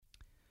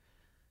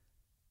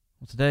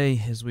Well,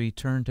 today, as we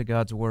turn to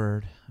God's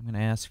Word, I'm going to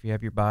ask if you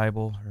have your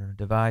Bible or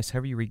device,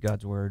 however you read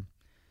God's Word.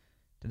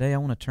 Today, I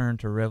want to turn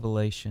to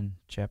Revelation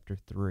chapter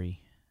 3.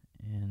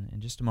 And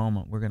in just a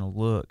moment, we're going to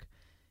look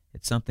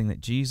at something that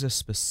Jesus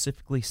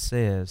specifically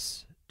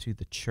says to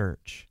the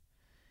church.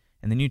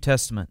 In the New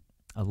Testament,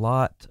 a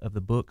lot of the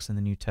books in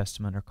the New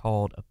Testament are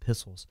called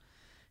epistles.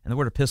 And the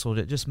word epistle,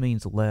 it just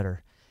means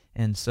letter.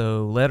 And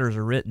so letters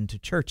are written to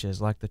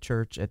churches like the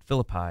church at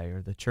Philippi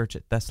or the church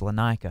at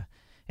Thessalonica.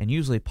 And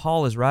usually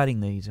Paul is writing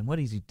these, and what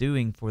he's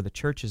doing for the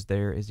churches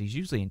there is he's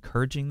usually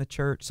encouraging the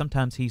church.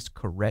 Sometimes he's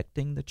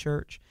correcting the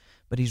church,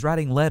 but he's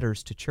writing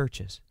letters to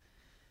churches.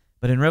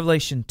 But in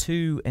Revelation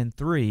 2 and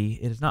 3,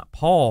 it is not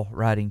Paul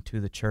writing to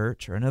the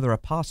church or another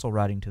apostle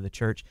writing to the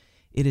church.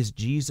 It is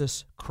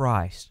Jesus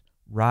Christ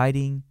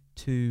writing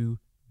to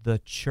the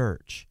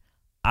church,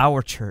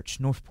 our church,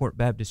 Northport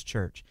Baptist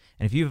Church.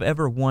 And if you've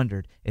ever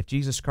wondered if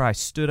Jesus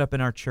Christ stood up in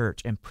our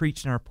church and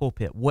preached in our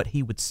pulpit what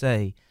he would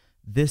say,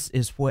 this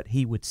is what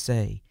he would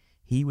say.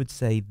 He would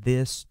say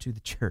this to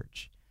the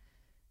church.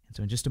 And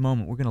so in just a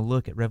moment, we're going to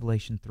look at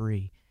Revelation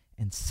 3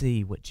 and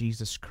see what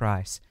Jesus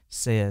Christ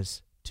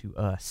says to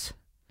us.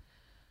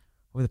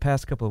 Over the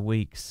past couple of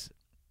weeks,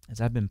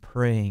 as I've been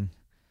praying,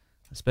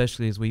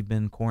 especially as we've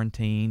been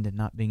quarantined and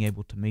not being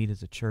able to meet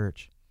as a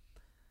church,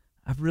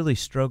 I've really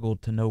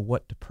struggled to know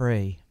what to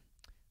pray,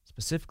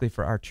 specifically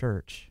for our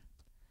church.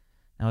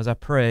 Now, as I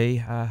pray,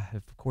 I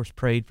have, of course,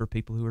 prayed for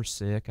people who are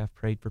sick. I've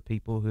prayed for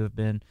people who have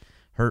been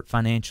hurt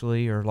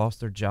financially or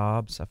lost their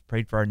jobs. I've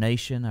prayed for our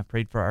nation. I've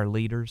prayed for our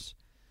leaders.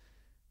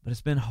 But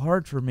it's been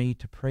hard for me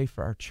to pray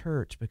for our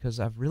church because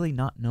I've really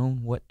not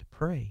known what to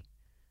pray.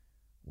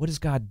 What is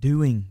God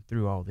doing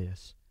through all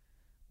this?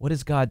 What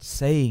is God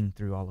saying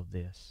through all of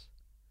this?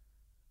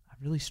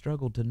 I've really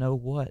struggled to know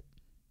what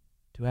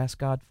to ask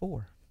God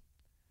for.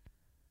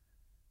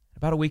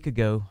 About a week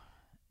ago,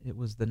 it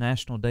was the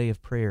National Day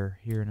of Prayer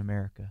here in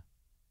America.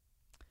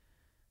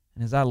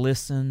 And as I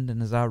listened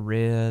and as I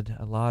read,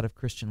 a lot of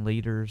Christian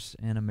leaders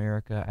in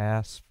America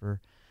asked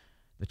for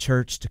the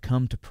church to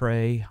come to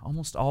pray.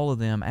 Almost all of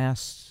them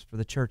asked for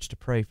the church to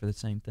pray for the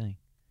same thing.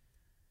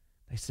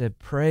 They said,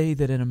 pray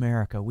that in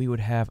America we would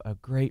have a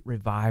great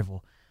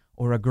revival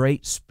or a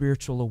great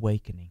spiritual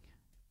awakening.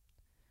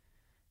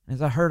 And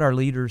as I heard our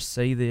leaders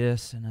say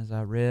this, and as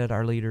I read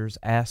our leaders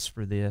ask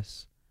for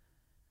this,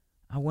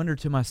 I wondered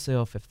to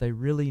myself if they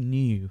really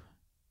knew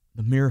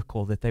the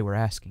miracle that they were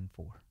asking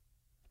for.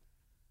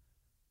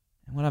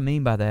 And what I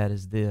mean by that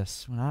is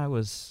this. When I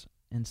was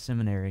in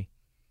seminary,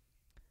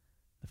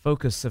 the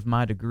focus of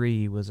my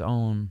degree was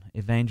on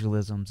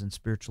evangelisms and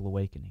spiritual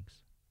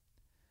awakenings.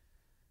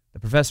 The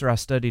professor I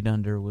studied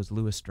under was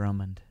Lewis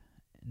Drummond.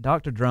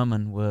 Dr.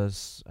 Drummond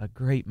was a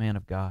great man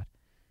of God.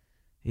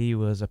 He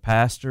was a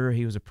pastor,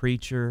 he was a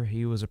preacher,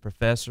 he was a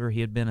professor,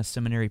 he had been a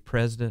seminary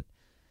president,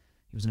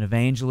 he was an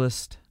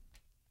evangelist.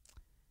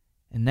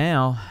 And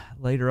now,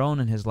 later on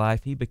in his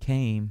life, he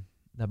became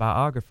the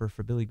biographer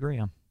for Billy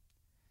Graham.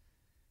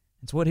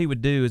 And so what he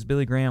would do as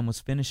Billy Graham was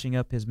finishing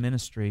up his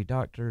ministry,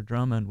 Dr.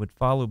 Drummond would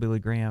follow Billy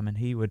Graham, and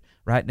he would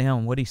write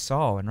down what he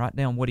saw and write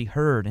down what he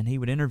heard, and he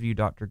would interview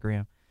Dr.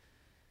 Graham.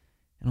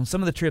 And on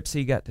some of the trips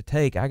he got to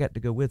take, I got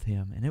to go with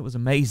him, and it was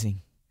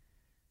amazing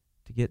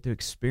to get to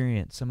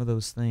experience some of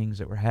those things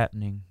that were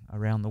happening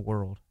around the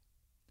world.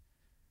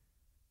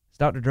 As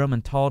Dr.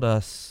 Drummond taught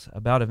us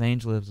about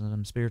evangelism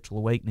and spiritual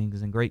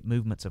awakenings and great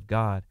movements of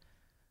God,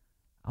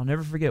 I'll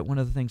never forget one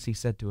of the things he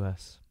said to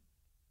us.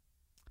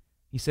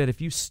 He said,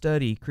 if you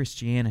study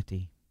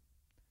Christianity,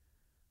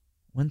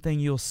 one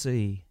thing you'll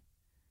see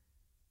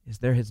is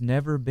there has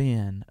never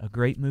been a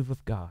great move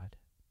of God.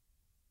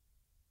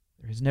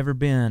 There has never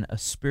been a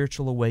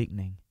spiritual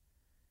awakening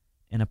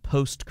in a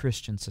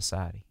post-Christian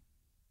society.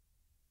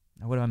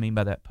 Now, what do I mean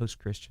by that,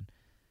 post-Christian?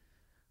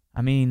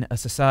 I mean a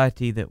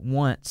society that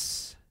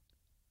once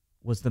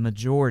was the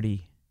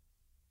majority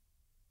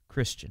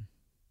Christian.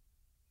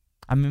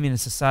 I mean a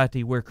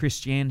society where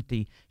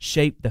Christianity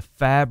shaped the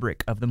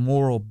fabric of the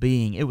moral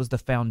being. It was the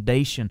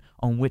foundation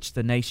on which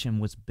the nation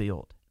was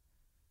built.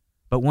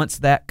 But once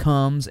that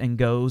comes and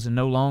goes, and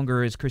no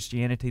longer is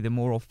Christianity the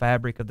moral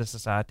fabric of the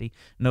society,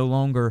 no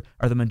longer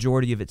are the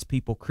majority of its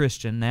people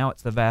Christian, now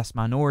it's the vast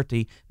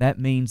minority, that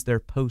means they're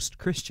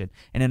post-Christian.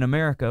 And in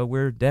America,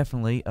 we're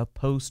definitely a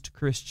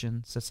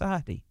post-Christian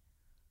society.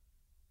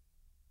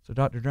 So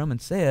Dr.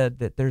 Drummond said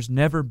that there's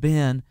never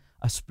been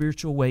a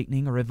spiritual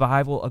awakening, a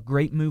revival, a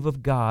great move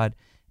of God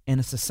in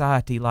a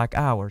society like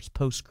ours,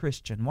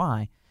 post-Christian.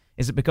 Why?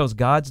 Is it because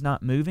God's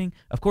not moving?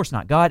 Of course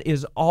not. God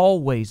is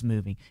always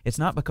moving. It's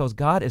not because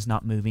God is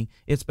not moving.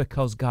 It's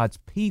because God's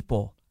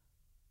people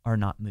are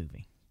not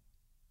moving.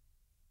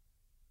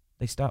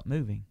 They stop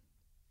moving.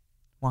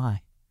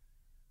 Why?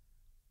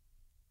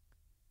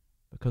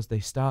 Because they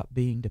stop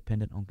being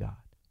dependent on God.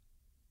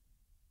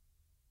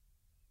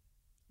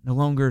 No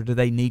longer do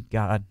they need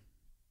God.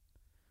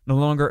 No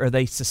longer are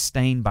they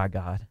sustained by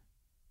God.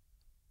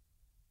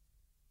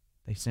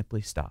 They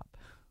simply stop.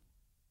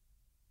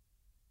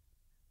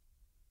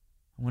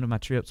 On one of my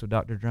trips with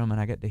Dr. Drummond,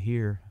 I got to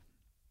hear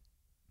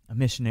a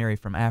missionary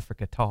from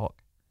Africa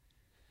talk.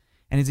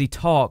 And as he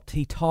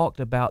talked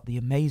about the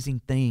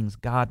amazing things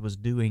God was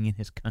doing in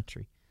his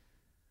country,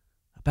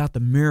 about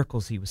the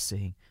miracles he was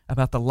seeing,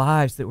 about the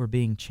lives that were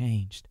being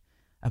changed,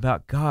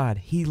 about God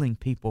healing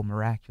people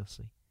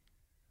miraculously.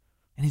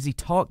 And as he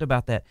talked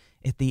about that,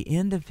 at the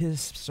end of his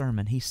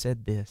sermon, he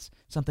said this,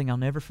 something I'll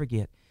never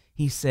forget.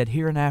 He said,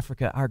 here in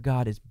Africa, our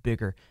God is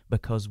bigger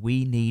because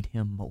we need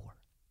him more.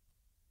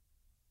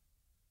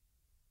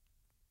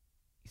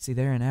 You see,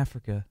 there in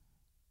Africa,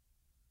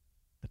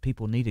 the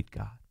people needed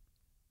God.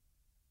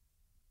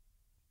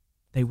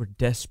 They were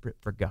desperate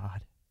for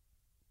God.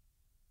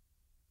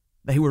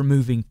 They were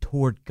moving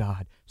toward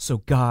God, so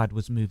God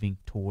was moving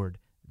toward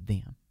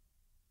them.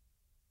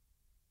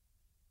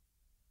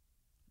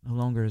 No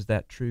longer is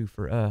that true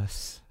for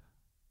us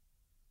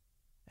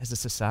as a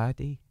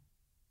society.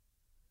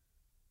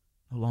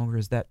 No longer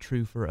is that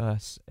true for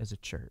us as a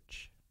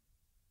church.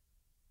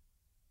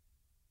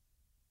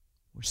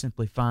 We're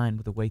simply fine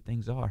with the way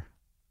things are.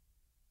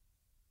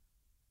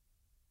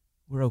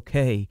 We're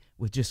okay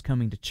with just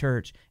coming to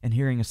church and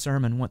hearing a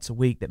sermon once a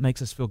week that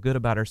makes us feel good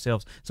about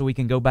ourselves so we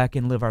can go back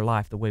and live our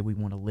life the way we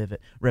want to live it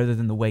rather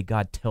than the way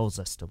God tells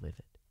us to live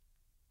it.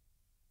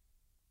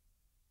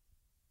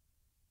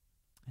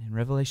 In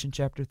Revelation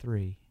chapter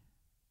 3,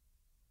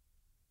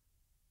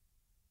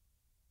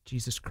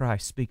 Jesus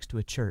Christ speaks to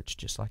a church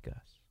just like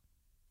us.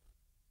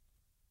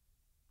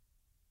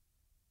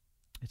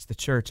 It's the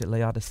church at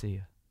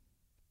Laodicea.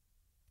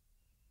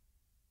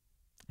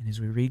 And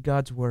as we read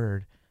God's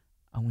Word,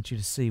 I want you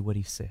to see what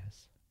he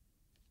says.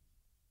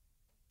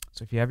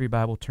 So if you have your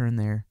Bible, turn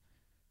there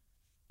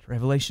to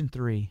Revelation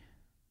 3.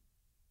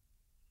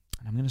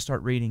 And I'm going to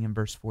start reading in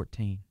verse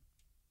 14.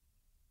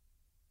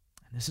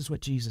 And this is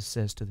what Jesus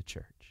says to the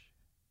church.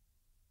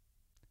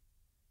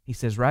 He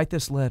says, write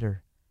this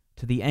letter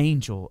to the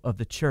angel of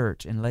the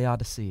church in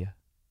Laodicea.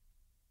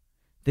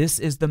 This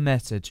is the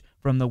message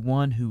from the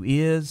one who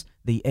is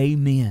the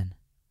Amen,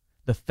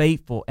 the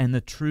faithful and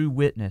the true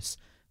witness,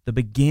 the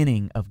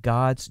beginning of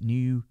God's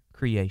new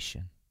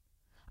creation.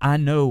 I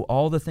know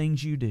all the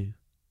things you do,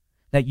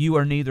 that you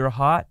are neither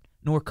hot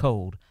nor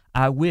cold.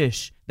 I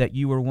wish that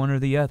you were one or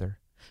the other.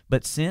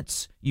 But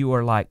since you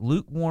are like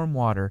lukewarm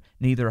water,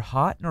 neither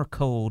hot nor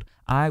cold,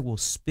 I will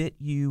spit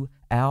you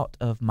out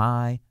of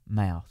my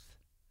mouth.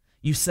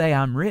 You say,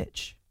 I'm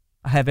rich.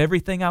 I have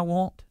everything I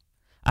want.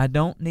 I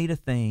don't need a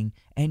thing,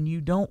 and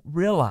you don't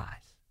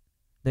realize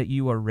that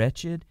you are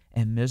wretched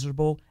and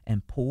miserable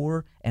and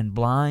poor and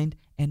blind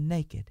and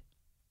naked.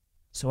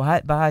 So I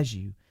advise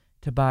you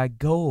to buy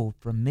gold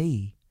from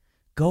me,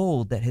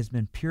 gold that has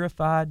been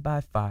purified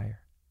by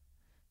fire.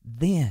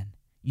 Then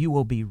you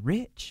will be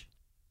rich.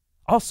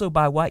 Also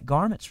buy white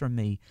garments from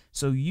me,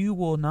 so you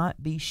will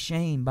not be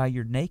shamed by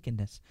your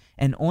nakedness,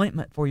 and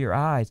ointment for your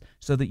eyes,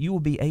 so that you will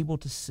be able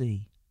to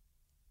see.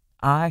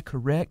 I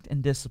correct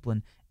and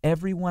discipline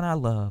everyone I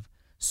love,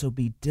 so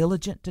be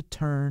diligent to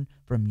turn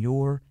from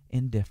your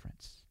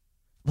indifference.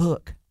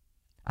 Look,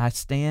 I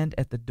stand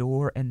at the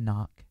door and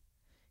knock.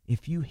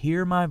 If you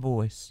hear my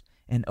voice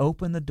and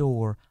open the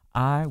door,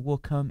 I will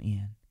come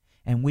in,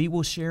 and we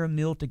will share a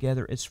meal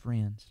together as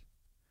friends.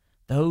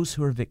 Those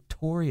who are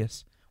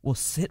victorious will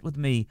sit with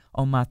me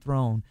on my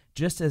throne,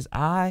 just as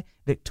I,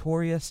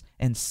 victorious,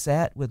 and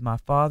sat with my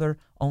Father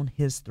on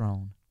his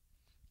throne.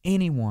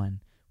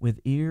 Anyone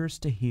with ears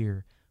to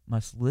hear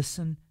must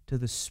listen to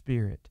the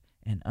Spirit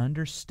and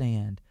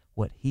understand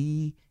what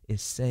he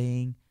is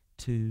saying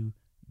to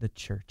the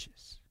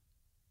churches.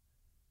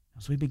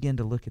 As we begin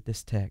to look at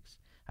this text,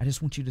 I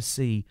just want you to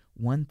see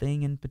one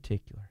thing in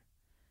particular.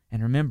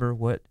 And remember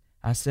what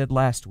I said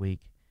last week,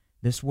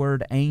 this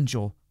word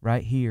angel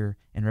right here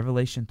in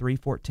Revelation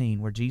 3:14,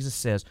 where Jesus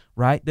says,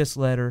 write this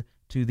letter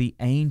to the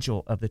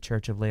angel of the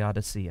church of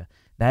Laodicea.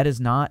 That is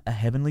not a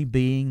heavenly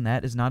being.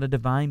 That is not a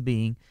divine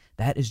being.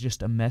 That is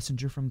just a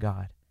messenger from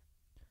God.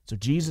 So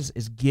Jesus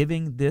is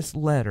giving this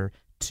letter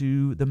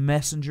to the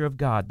messenger of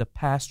God, the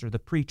pastor, the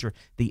preacher,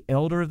 the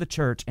elder of the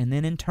church, and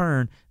then in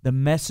turn, the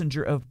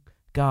messenger of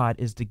God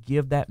is to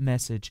give that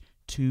message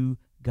to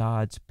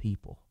God's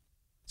people.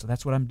 So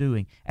that's what I'm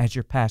doing as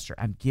your pastor.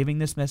 I'm giving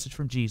this message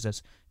from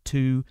Jesus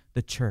to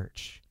the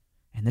church.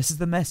 And this is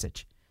the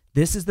message.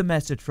 This is the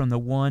message from the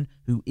one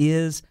who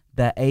is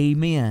the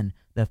Amen,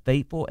 the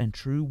faithful and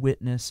true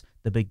witness,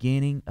 the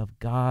beginning of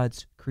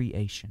God's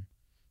creation.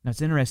 Now,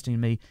 it's interesting to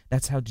me,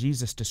 that's how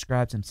Jesus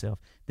describes himself.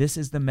 This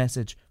is the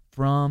message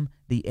from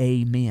the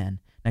Amen.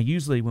 Now,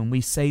 usually when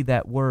we say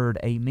that word,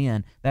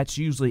 amen, that's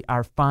usually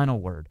our final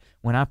word.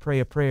 When I pray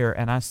a prayer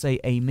and I say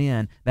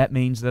amen, that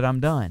means that I'm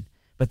done.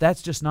 But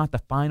that's just not the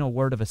final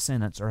word of a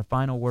sentence or a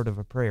final word of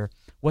a prayer.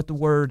 What the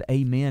word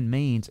amen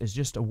means is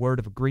just a word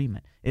of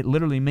agreement. It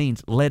literally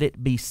means, let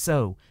it be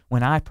so.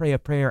 When I pray a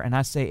prayer and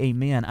I say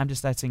amen, I'm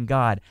just asking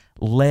God,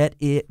 let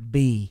it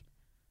be.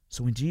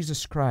 So when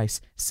Jesus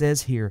Christ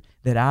says here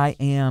that I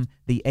am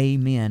the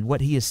Amen, what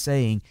he is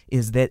saying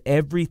is that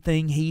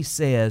everything he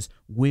says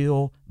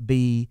will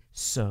be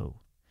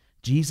so.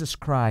 Jesus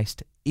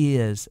Christ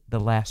is the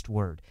last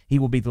word. He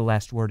will be the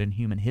last word in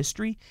human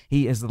history.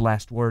 He is the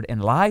last word in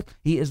life.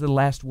 He is the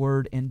last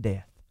word in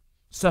death.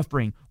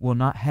 Suffering will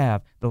not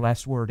have the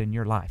last word in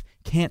your life.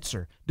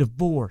 Cancer,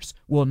 divorce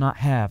will not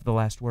have the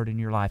last word in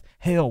your life.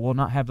 Hell will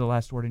not have the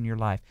last word in your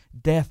life.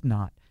 Death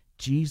not.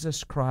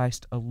 Jesus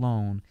Christ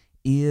alone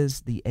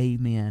is the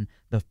amen,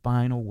 the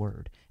final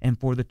word. And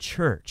for the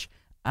church,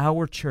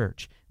 our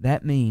church,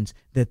 that means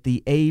that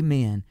the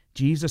amen,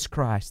 Jesus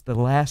Christ, the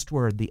last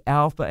word, the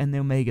Alpha and the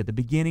Omega, the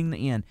beginning and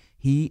the end,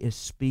 He is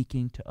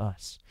speaking to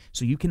us.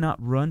 So you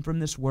cannot run from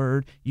this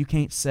word. You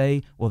can't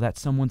say, well,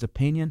 that's someone's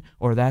opinion,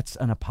 or that's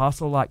an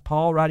apostle like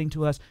Paul writing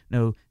to us.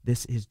 No,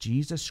 this is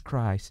Jesus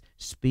Christ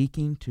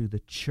speaking to the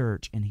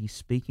church, and He's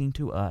speaking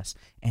to us.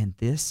 And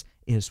this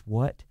is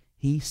what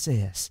He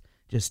says.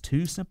 Just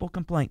two simple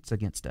complaints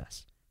against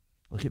us.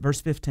 Look at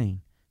verse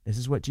 15. This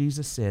is what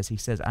Jesus says. He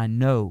says, I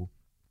know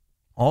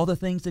all the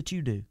things that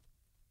you do,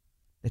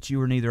 that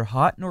you are neither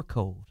hot nor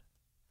cold.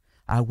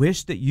 I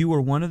wish that you were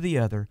one or the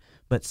other,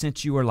 but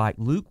since you are like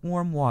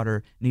lukewarm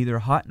water, neither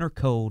hot nor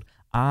cold,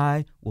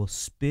 I will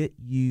spit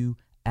you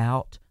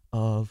out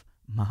of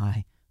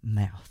my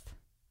mouth.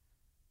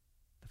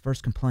 The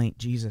first complaint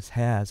Jesus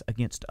has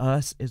against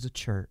us as a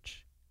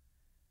church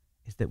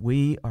is that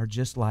we are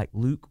just like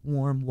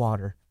lukewarm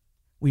water.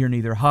 We are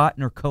neither hot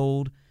nor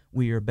cold.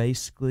 We are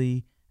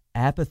basically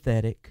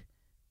apathetic,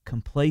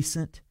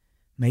 complacent.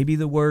 Maybe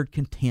the word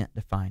content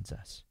defines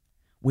us.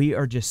 We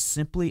are just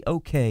simply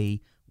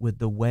okay with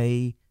the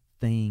way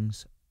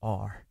things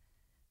are.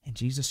 And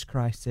Jesus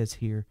Christ says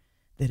here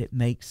that it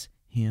makes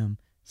Him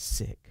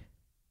sick.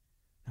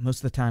 Now, most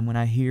of the time when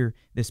I hear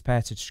this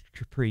passage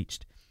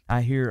preached,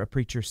 I hear a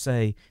preacher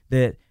say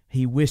that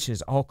he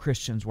wishes all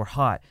Christians were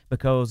hot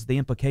because the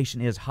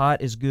implication is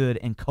hot is good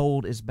and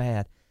cold is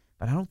bad.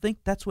 But I don't think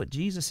that's what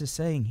Jesus is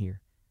saying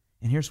here.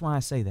 And here's why I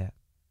say that.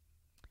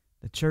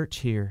 The church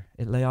here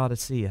at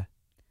Laodicea,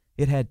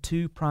 it had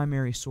two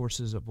primary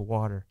sources of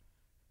water.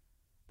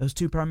 Those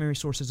two primary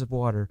sources of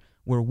water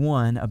were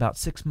one about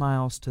 6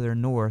 miles to their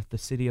north, the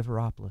city of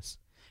Hierapolis.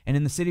 And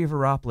in the city of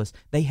Hierapolis,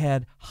 they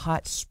had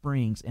hot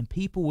springs, and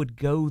people would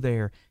go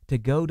there to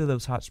go to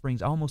those hot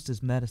springs almost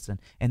as medicine,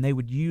 and they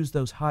would use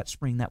those hot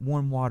springs, that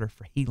warm water,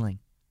 for healing.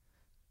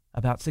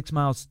 About 6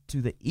 miles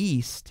to the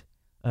east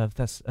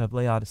of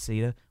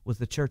Laodicea was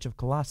the church of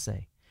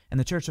Colossae. And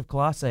the church of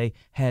Colossae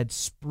had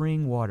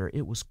spring water.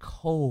 It was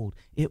cold.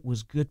 It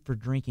was good for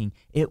drinking.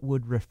 It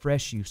would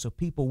refresh you. So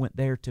people went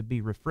there to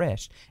be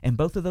refreshed. And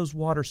both of those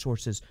water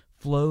sources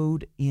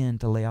flowed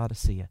into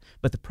Laodicea.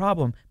 But the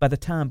problem, by the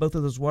time both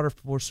of those water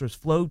sources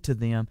flowed to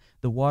them,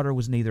 the water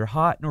was neither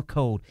hot nor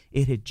cold.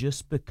 It had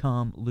just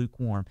become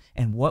lukewarm.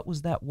 And what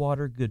was that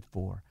water good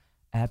for?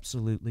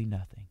 Absolutely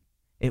nothing.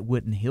 It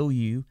wouldn't heal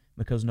you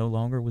because no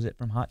longer was it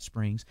from hot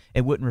springs.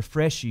 It wouldn't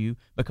refresh you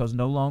because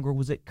no longer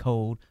was it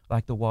cold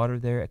like the water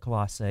there at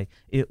Colossae.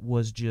 It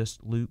was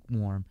just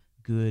lukewarm,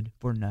 good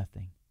for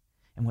nothing.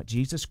 And what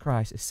Jesus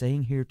Christ is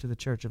saying here to the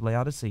church of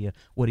Laodicea,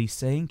 what He's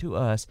saying to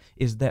us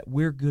is that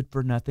we're good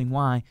for nothing.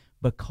 Why?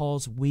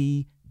 Because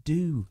we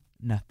do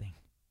nothing.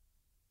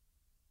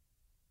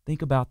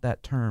 Think about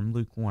that term,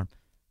 lukewarm.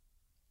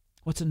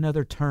 What's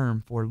another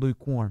term for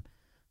lukewarm?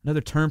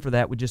 Another term for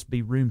that would just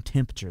be room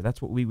temperature.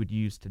 That's what we would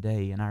use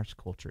today in our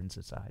culture and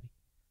society.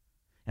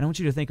 And I want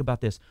you to think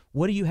about this.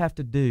 What do you have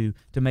to do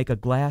to make a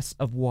glass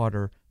of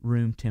water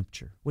room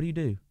temperature? What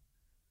do?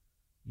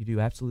 You do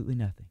absolutely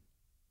nothing.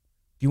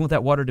 If you want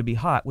that water to be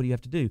hot, what do you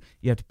have to do?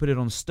 You have to put it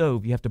on the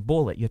stove. You have to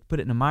boil it. You have to put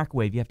it in a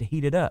microwave. You have to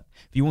heat it up.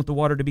 If you want the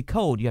water to be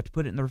cold, you have to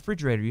put it in the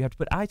refrigerator. You have to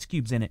put ice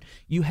cubes in it.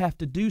 You have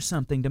to do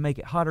something to make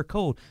it hot or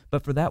cold.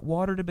 But for that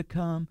water to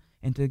become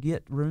and to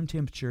get room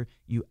temperature,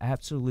 you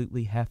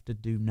absolutely have to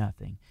do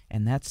nothing.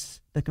 And that's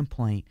the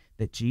complaint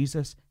that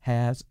Jesus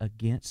has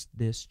against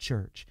this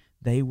church.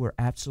 They were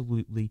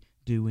absolutely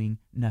doing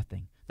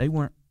nothing. They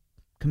weren't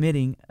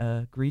committing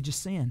egregious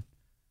sin.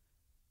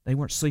 They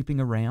weren't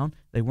sleeping around.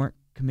 They weren't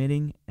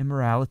committing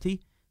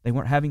immorality. They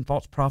weren't having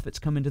false prophets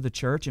come into the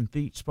church and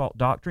teach false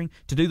doctrine.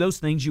 To do those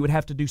things, you would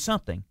have to do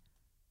something.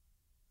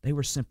 They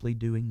were simply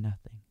doing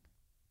nothing.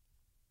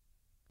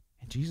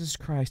 And Jesus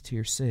Christ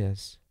here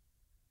says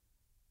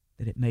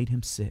that it made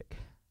Him sick.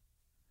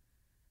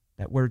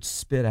 That word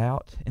spit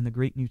out in the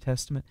Greek New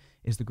Testament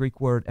is the Greek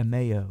word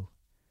emeo.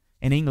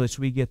 In English,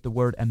 we get the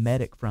word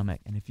emetic from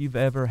it. And if you've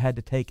ever had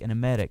to take an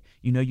emetic,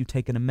 you know you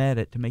take an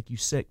emetic to make you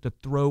sick, to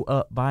throw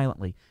up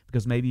violently,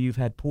 because maybe you've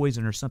had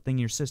poison or something in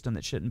your system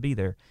that shouldn't be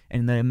there.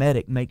 And the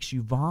emetic makes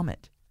you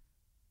vomit.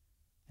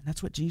 And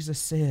that's what Jesus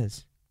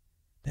says.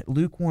 That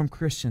lukewarm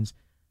Christians,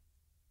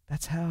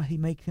 that's how He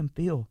makes Him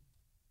feel.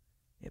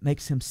 It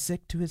makes Him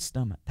sick to His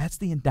stomach. That's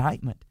the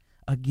indictment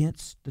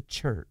against the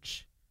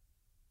church.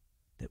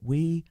 That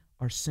we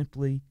are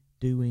simply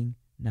doing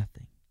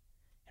nothing.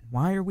 And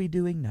why are we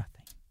doing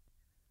nothing?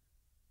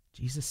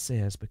 Jesus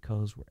says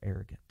because we're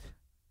arrogant.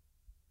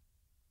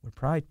 We're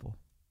prideful.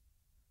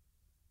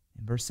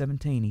 In verse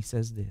 17, He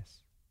says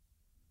this.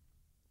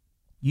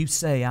 You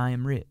say, I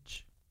am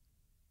rich.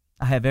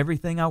 I have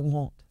everything I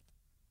want.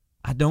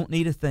 I don't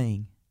need a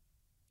thing.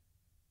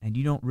 And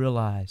you don't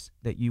realize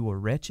that you are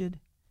wretched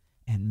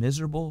and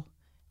miserable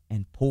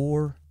and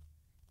poor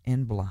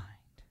and blind.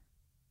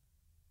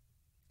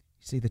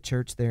 See, the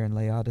church there in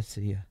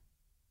Laodicea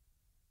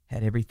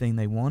had everything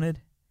they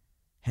wanted,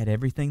 had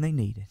everything they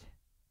needed.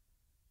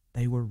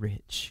 They were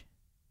rich.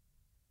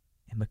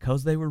 And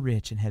because they were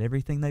rich and had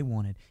everything they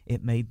wanted,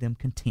 it made them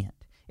content.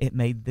 It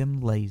made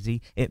them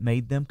lazy. It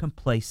made them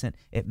complacent.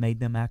 It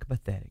made them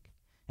apathetic.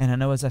 And I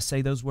know as I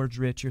say those words,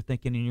 rich, you're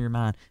thinking in your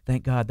mind,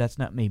 thank God that's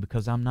not me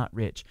because I'm not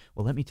rich.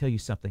 Well, let me tell you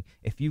something.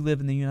 If you live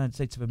in the United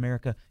States of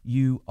America,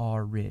 you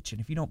are rich.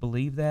 And if you don't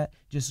believe that,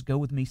 just go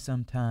with me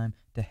sometime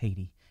to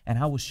Haiti. And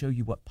I will show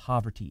you what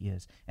poverty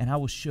is. And I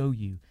will show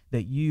you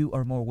that you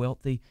are more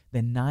wealthy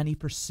than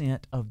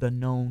 90% of the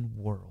known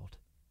world.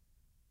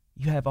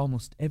 You have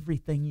almost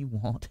everything you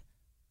want.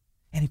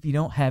 And if you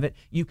don't have it,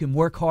 you can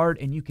work hard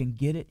and you can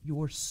get it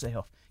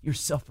yourself. You're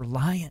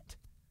self-reliant.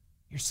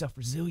 You're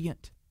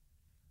self-resilient.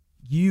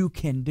 You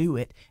can do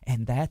it,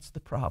 and that's the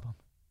problem.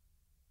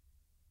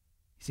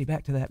 See,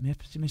 back to that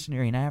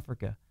missionary in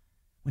Africa,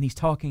 when he's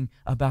talking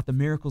about the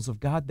miracles of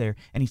God there,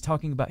 and he's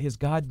talking about his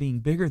God being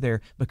bigger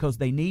there because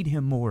they need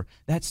him more,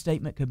 that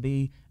statement could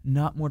be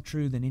not more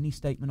true than any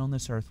statement on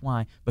this earth.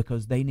 Why?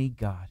 Because they need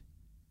God.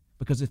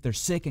 Because if they're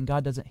sick and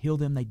God doesn't heal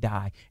them, they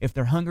die. If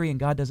they're hungry and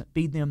God doesn't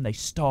feed them, they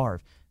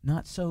starve.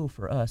 Not so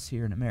for us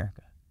here in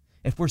America.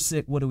 If we're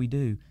sick, what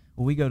do?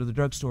 Well, we go to the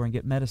drugstore and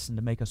get medicine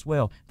to make us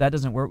well. If that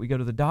doesn't work, we go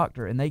to the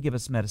doctor and they give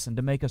us medicine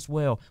to make us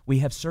well. We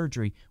have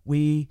surgery.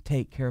 We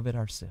take care of it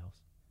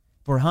ourselves.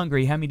 If we're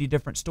hungry, how many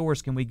different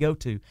stores can we go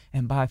to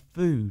and buy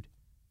food?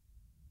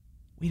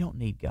 We don't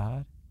need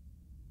God.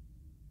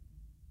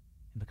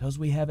 And because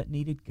we haven't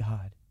needed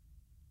God,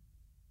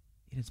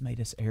 it has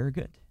made us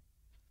arrogant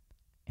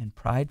and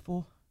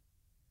prideful,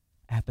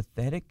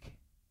 apathetic,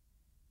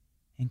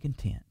 and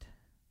content.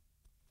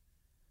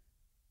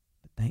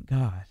 But thank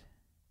God,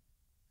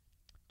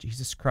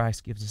 Jesus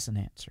Christ gives us an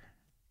answer.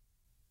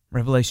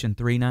 Revelation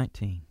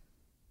 3:19.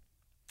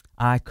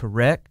 I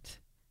correct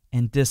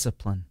and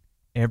discipline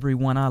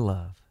everyone I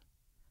love,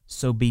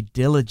 so be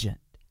diligent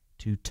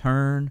to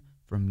turn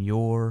from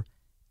your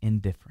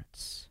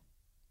indifference.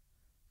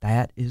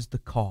 That is the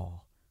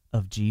call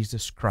of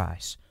Jesus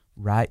Christ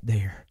right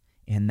there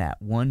in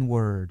that one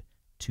word,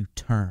 to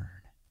turn.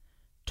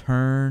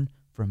 Turn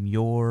from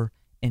your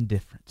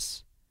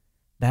indifference.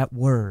 That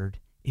word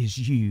is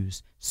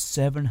used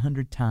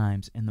 700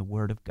 times in the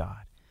Word of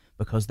God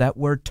because that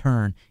word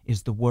turn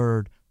is the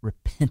word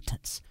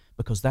repentance,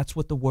 because that's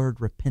what the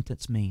word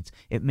repentance means.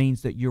 It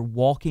means that you're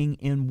walking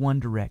in one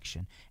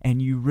direction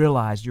and you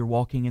realize you're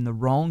walking in the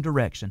wrong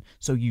direction,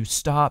 so you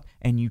stop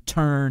and you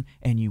turn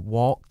and you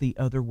walk the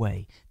other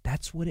way.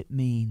 That's what it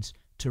means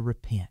to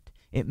repent.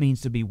 It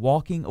means to be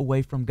walking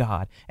away from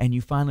God, and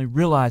you finally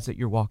realize that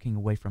you're walking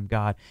away from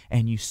God,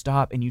 and you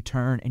stop and you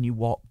turn and you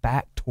walk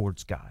back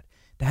towards God.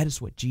 That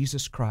is what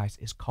Jesus Christ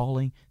is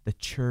calling the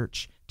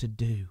church to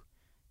do.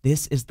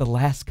 This is the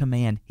last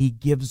command He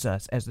gives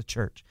us as the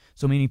church.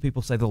 So many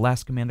people say the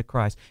last command of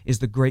Christ is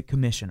the Great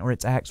Commission, or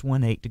it's Acts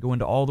 1:8, to go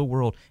into all the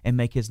world and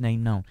make His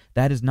name known.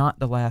 That is not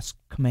the last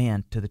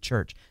command to the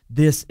church.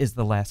 This is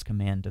the last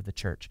command of the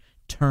church.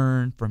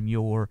 Turn from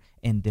your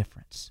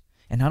indifference.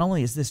 And not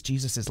only is this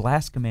Jesus'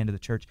 last command to the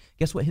church,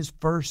 guess what his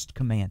first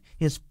command,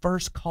 his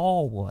first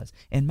call was?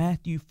 In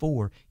Matthew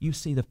 4, you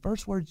see the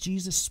first words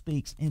Jesus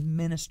speaks in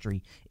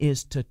ministry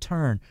is to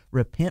turn,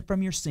 repent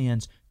from your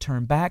sins,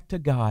 turn back to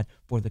God,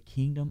 for the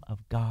kingdom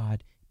of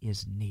God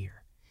is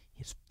near.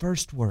 His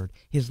first word,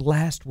 his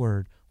last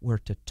word were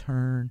to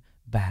turn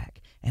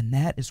back. And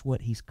that is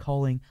what he's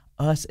calling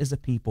us as a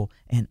people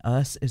and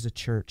us as a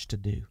church to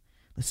do.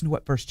 Listen to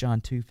what 1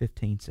 John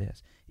 2:15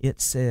 says.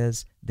 It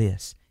says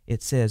this.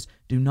 It says,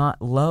 do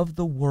not love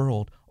the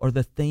world or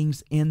the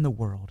things in the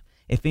world.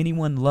 If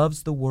anyone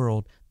loves the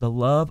world, the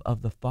love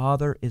of the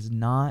Father is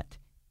not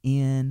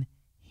in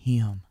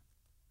him.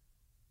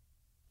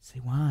 See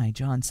why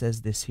John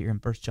says this here in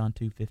 1 John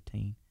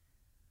 2:15.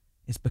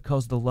 It's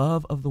because the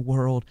love of the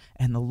world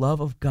and the love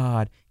of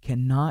God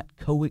cannot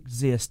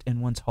coexist in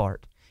one's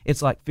heart.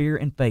 It's like fear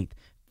and faith.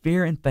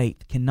 Fear and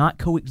faith cannot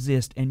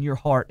coexist in your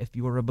heart if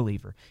you are a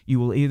believer. You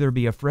will either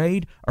be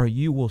afraid or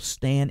you will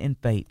stand in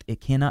faith.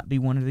 It cannot be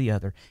one or the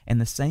other. And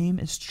the same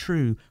is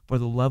true for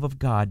the love of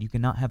God. You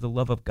cannot have the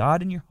love of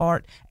God in your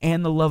heart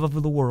and the love of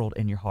the world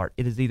in your heart.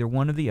 It is either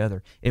one or the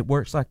other. It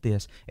works like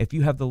this. If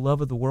you have the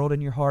love of the world in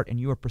your heart and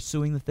you are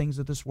pursuing the things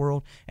of this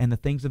world, and the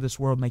things of this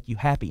world make you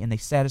happy and they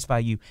satisfy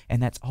you,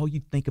 and that's all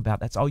you think about,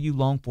 that's all you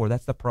long for,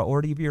 that's the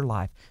priority of your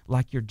life,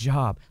 like your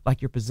job,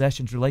 like your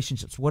possessions,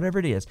 relationships, whatever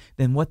it is,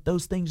 then what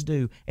those things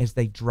do is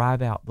they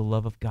drive out the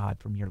love of God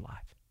from your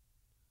life.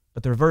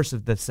 But the reverse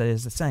of this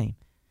is the same.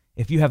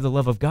 If you have the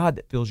love of God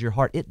that fills your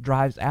heart, it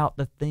drives out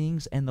the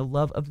things and the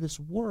love of this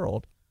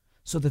world,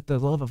 so that the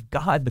love of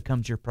God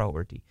becomes your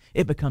priority.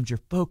 It becomes your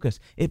focus.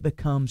 It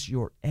becomes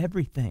your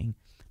everything.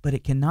 But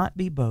it cannot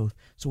be both.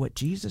 So what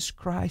Jesus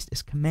Christ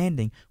is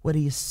commanding, what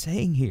he is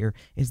saying here,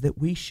 is that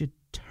we should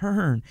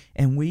turn,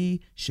 and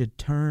we should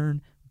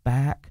turn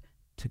back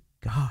to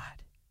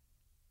God.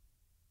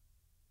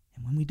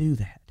 And when we do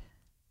that,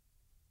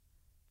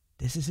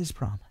 this is his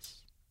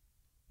promise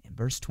in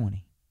verse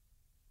 20.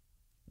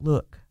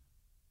 Look,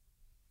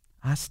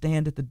 I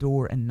stand at the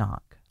door and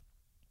knock.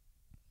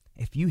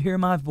 If you hear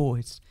my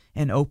voice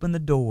and open the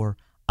door,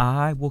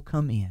 I will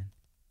come in,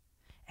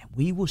 and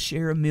we will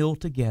share a meal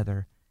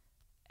together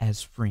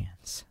as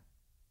friends.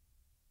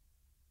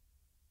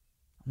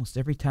 Almost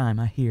every time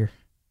I hear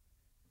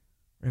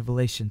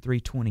Revelation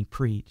 3:20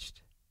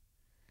 preached,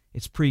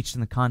 it's preached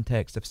in the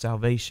context of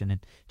salvation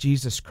and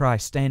Jesus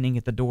Christ standing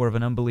at the door of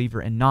an unbeliever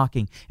and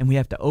knocking, and we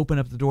have to open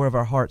up the door of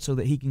our heart so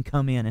that He can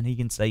come in and He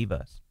can save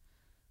us.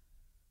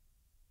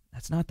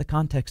 That's not the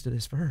context of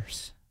this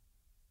verse.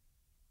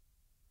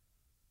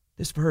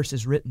 This verse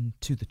is written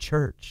to the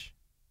church.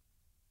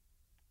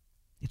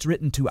 It's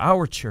written to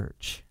our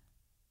church.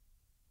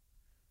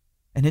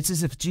 And it's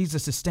as if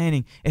Jesus is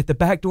standing at the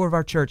back door of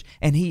our church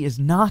and He is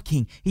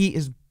knocking, He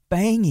is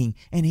banging,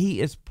 and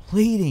He is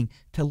pleading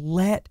to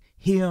let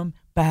Him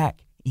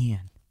back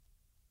in.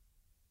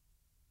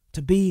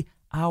 To be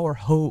our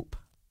hope.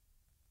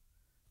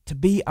 To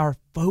be our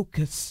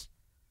focus.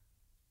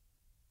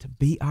 To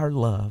be our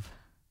love.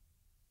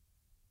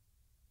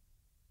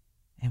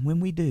 And when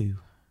we do,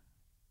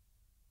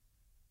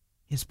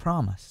 His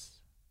promise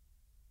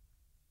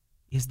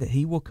is that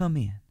He will come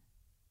in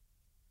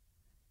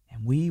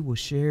and we will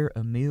share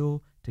a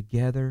meal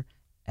together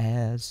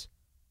as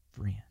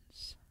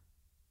friends.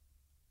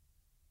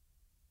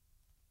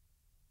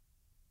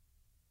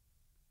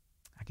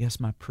 I guess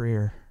my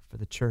prayer for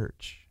the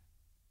church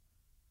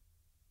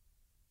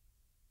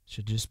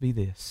should just be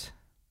this: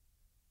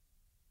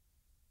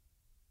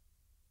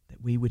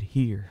 that we would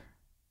hear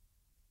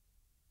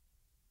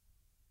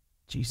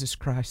Jesus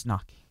Christ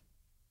knocking.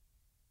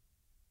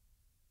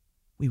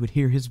 We would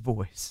hear His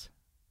voice,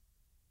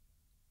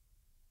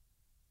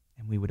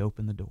 and we would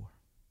open the door.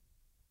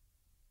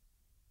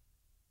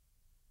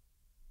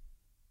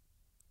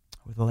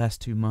 Over the last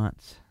 2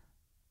 months,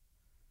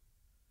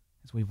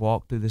 as we've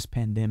walked through this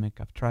pandemic,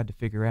 I've tried to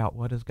figure out,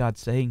 what is God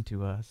saying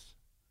to us?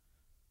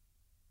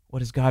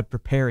 What is God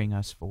preparing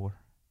us for?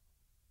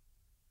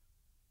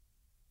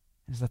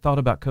 As I thought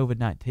about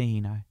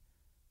COVID-19, I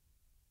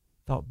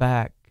thought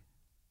back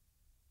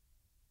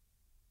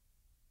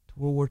to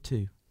World War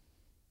II.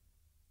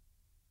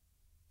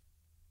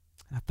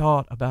 I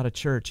thought about a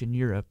church in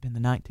Europe in the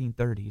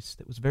 1930s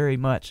that was very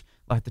much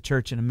like the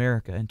church in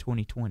America in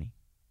 2020.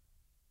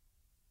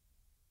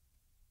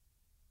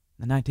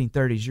 In the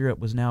 1930s, Europe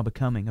was now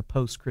becoming a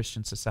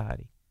post-Christian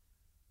society.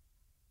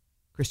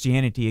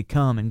 Christianity had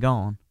come and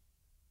gone.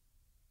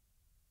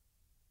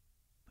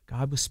 But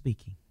God was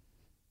speaking.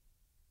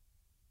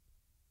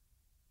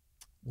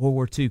 World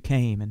War II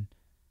came, and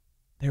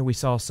there we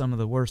saw some of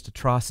the worst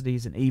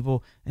atrocities and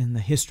evil in the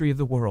history of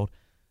the world.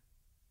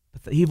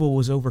 But the evil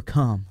was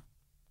overcome.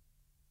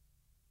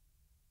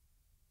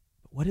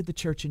 But what did the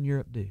church in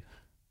Europe do?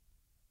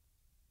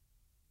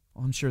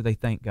 Well, I'm sure they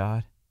thanked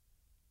God.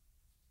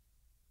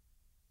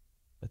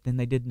 But then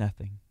they did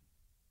nothing.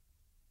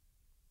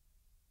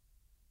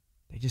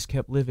 They just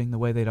kept living the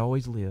way they'd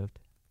always lived.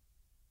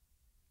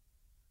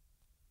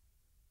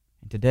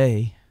 And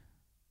today,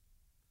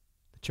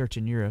 the church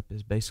in Europe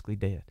is basically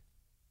dead.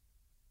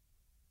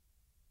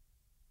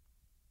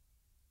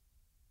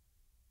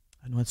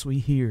 Unless we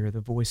hear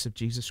the voice of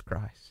Jesus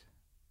Christ,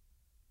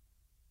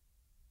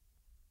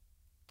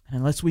 and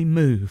unless we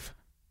move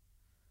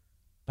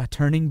by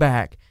turning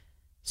back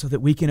so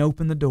that we can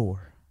open the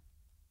door,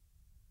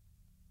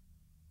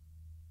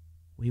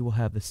 we will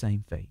have the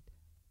same fate.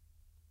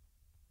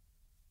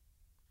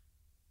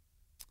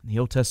 In the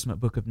Old Testament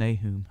book of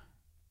Nahum,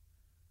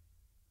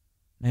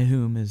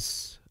 Nahum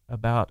is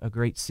about a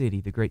great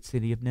city, the great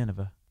city of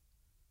Nineveh.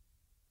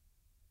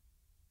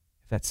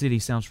 If that city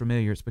sounds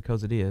familiar, it's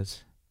because it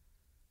is.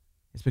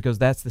 It's because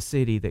that's the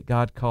city that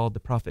God called the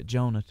prophet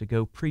Jonah to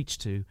go preach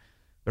to.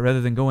 But rather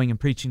than going and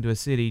preaching to a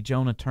city,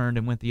 Jonah turned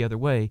and went the other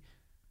way.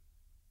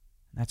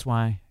 That's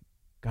why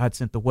God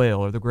sent the whale,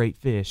 or the great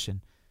fish,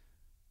 and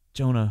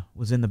Jonah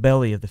was in the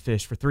belly of the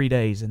fish for 3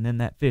 days, and then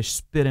that fish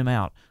spit him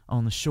out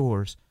on the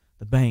shores,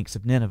 the banks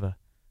of Nineveh.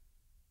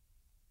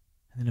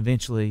 And then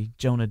eventually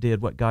Jonah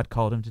did what God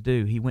called him to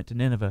do. He went to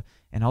Nineveh,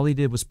 and all he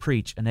did was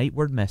preach an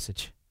 8-word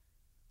message.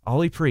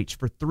 All he preached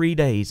for 3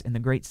 days in the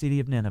great city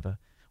of Nineveh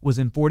was,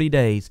 in 40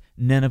 days,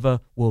 Nineveh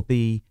will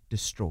be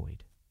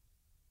destroyed.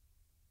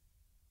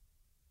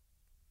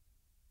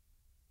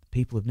 The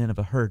people of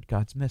Nineveh heard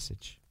God's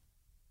message.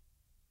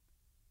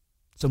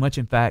 So much,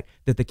 in fact,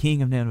 that the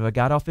king of Nineveh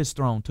got off his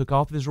throne, took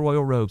off his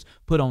royal robes,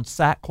 put on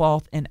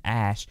sackcloth and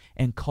ash,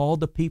 and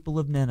called the people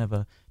of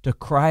Nineveh to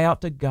cry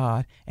out to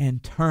God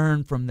and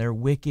turn from their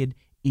wicked,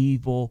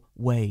 evil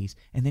ways.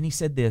 And then he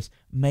said this: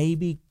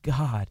 maybe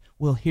God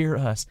will hear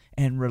us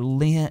and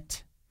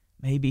relent.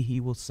 Maybe He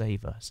will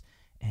save us.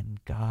 And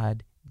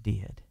God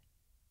did.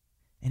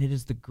 And it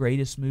is the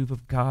greatest move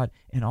of God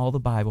in all the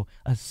Bible.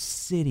 A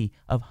city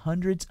of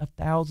hundreds of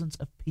thousands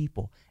of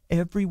people.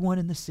 Everyone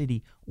in the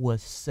city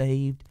was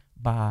saved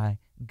by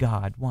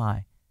God.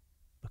 Why?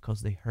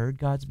 Because they heard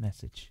God's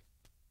message.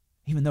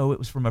 Even though it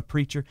was from a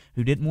preacher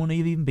who didn't want to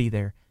even be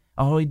there.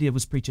 All he did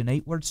was preach an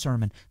 8-word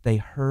sermon. They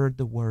heard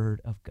the word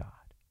of God.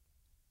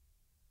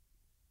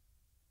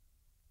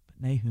 But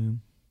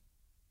Nahum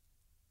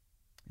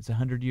is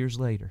 100 years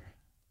later.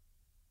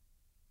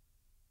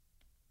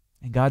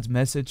 And God's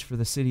message for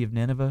the city of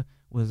Nineveh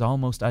was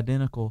almost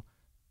identical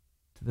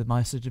to the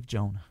message of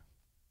Jonah.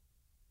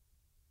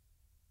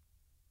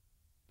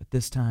 But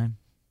this time,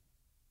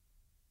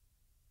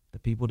 the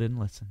people didn't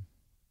listen.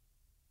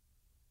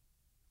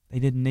 They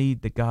didn't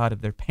need the God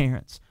of their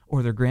parents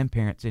or their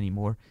grandparents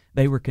anymore.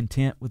 They were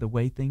content with the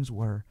way things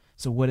were.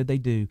 So what did they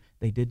do?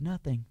 They did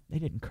nothing. They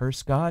didn't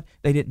curse God.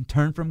 They didn't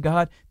turn from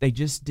God. They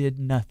just did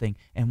nothing.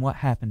 And what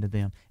happened to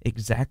them?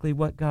 Exactly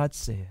what God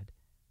said.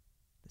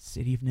 The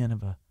city of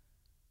Nineveh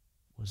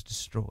was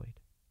destroyed.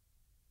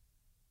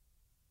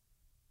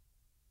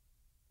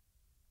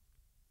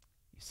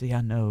 You see,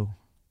 I know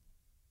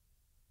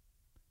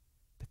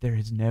that there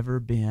has never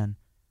been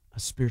a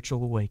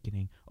spiritual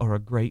awakening or a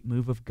great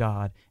move of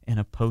God in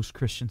a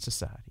post-Christian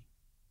society.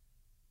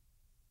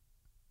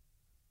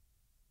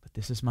 But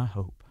this is my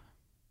hope,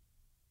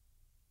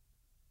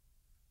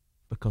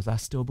 because I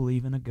still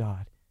believe in a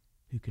God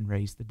who can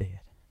raise the dead.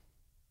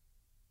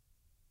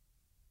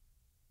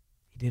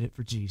 He did it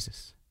for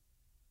Jesus.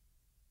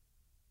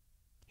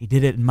 He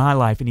did it in my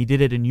life, and He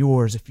did it in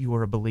yours if you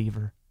are a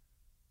believer.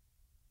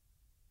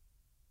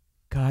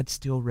 God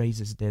still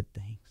raises dead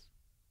things.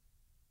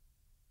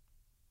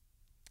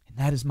 And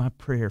that is my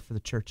prayer for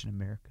the church in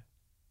America.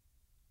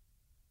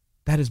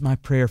 That is my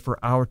prayer for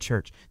our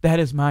church. That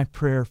is my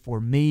prayer for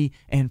me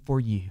and for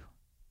you.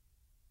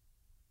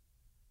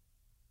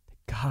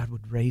 That God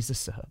would raise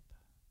us up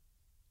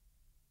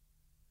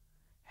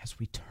as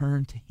we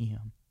turn to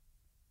Him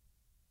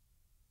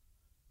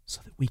so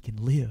that we can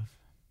live.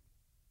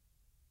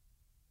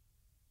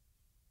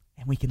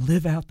 And we can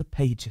live out the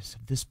pages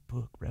of this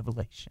book,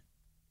 Revelation.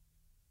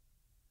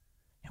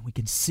 And we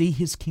can see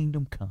His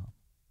kingdom come.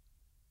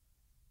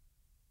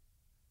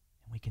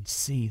 We can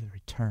see the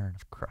return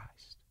of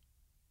Christ.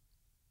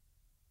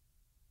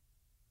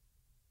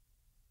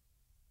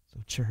 So,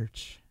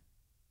 church,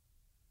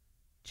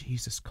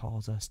 Jesus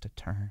calls us to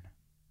turn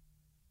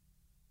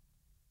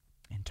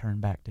and turn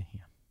back to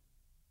Him.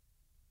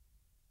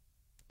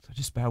 So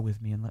just bow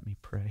with me and let me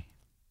pray.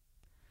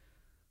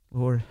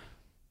 Lord,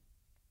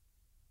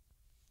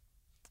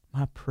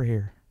 my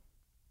prayer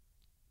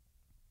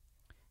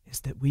is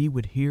that we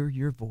would hear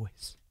Your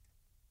voice.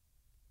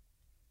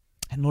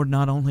 And Lord,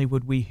 not only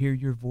would we hear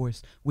Your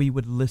voice, we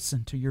would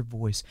listen to Your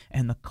voice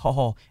and the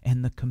call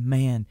and the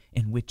command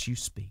in which You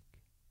speak.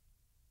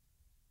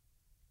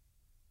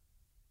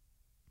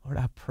 Lord,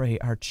 I pray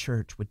our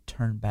church would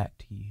turn back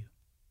to You.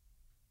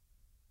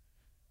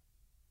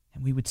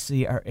 And we would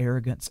see our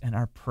arrogance and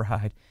our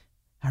pride,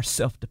 our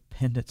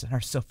self-dependence and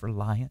our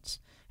self-reliance.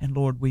 And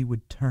Lord, we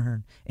would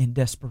turn in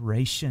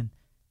desperation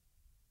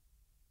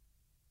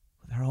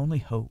with our only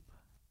hope,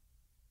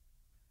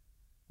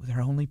 with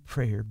our only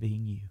prayer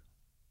being You.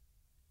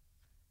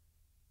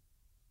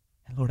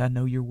 And Lord, I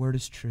know Your word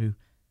is true,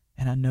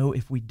 and I know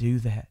if we do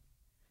that,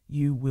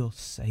 You will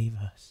save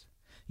us.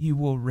 You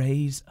will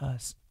raise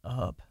us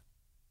up,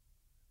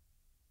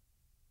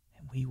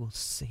 and we will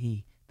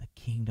see the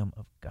kingdom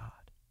of God.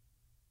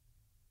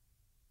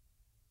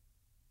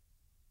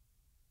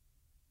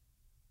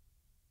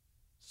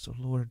 So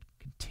Lord,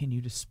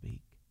 continue to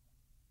speak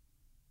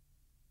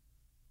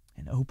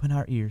and open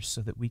our ears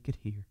so that we could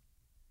hear.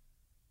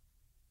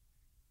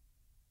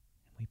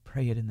 And we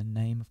pray it in the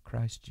name of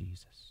Christ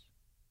Jesus.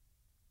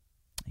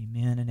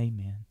 Amen and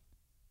amen.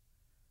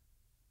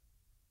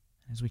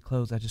 As we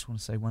close, I just want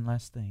to say one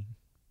last thing.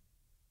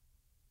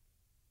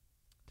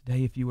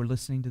 Today, if you are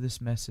listening to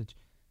this message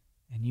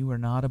and you are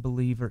not a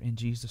believer in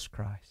Jesus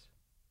Christ,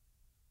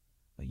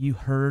 but you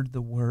heard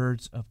the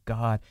words of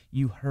God,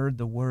 you heard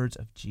the words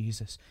of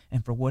Jesus,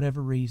 and for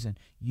whatever reason,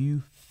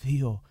 you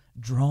feel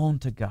drawn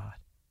to God,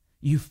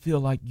 you feel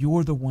like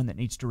you're the one that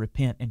needs to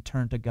repent and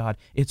turn to God,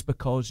 it's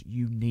because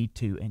you need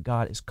to, and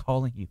God is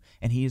calling you,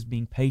 and He is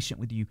being patient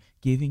with you,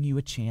 giving you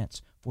a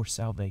chance for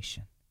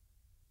salvation.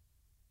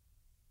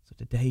 So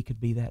today could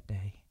be that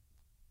day.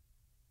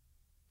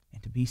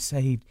 And to be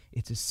saved,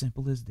 it's as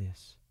simple as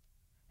this.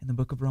 In the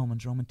book of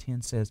Romans, Romans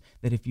 10 says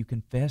that if you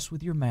confess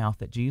with your mouth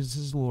that Jesus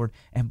is Lord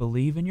and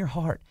believe in your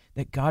heart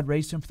that God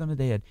raised Him from the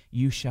dead,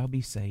 you shall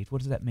be saved. What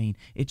does that mean?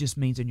 It just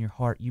means in your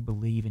heart you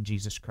believe in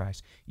Jesus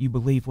Christ. You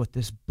believe what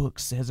this book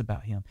says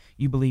about Him.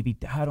 You believe He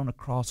died on a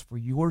cross for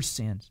your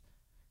sins.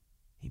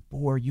 He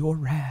bore your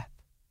wrath.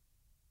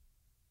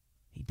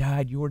 He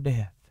died your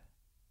death.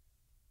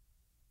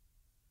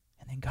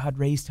 And then God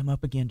raised Him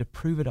up again to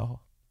prove it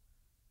all.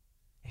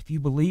 If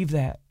you believe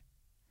that,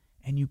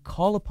 and you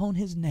call upon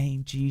His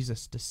name,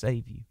 Jesus, to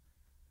save you,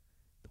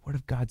 the Word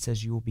of God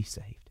says you will be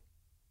saved.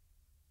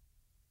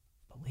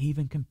 Believe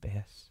and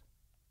confess.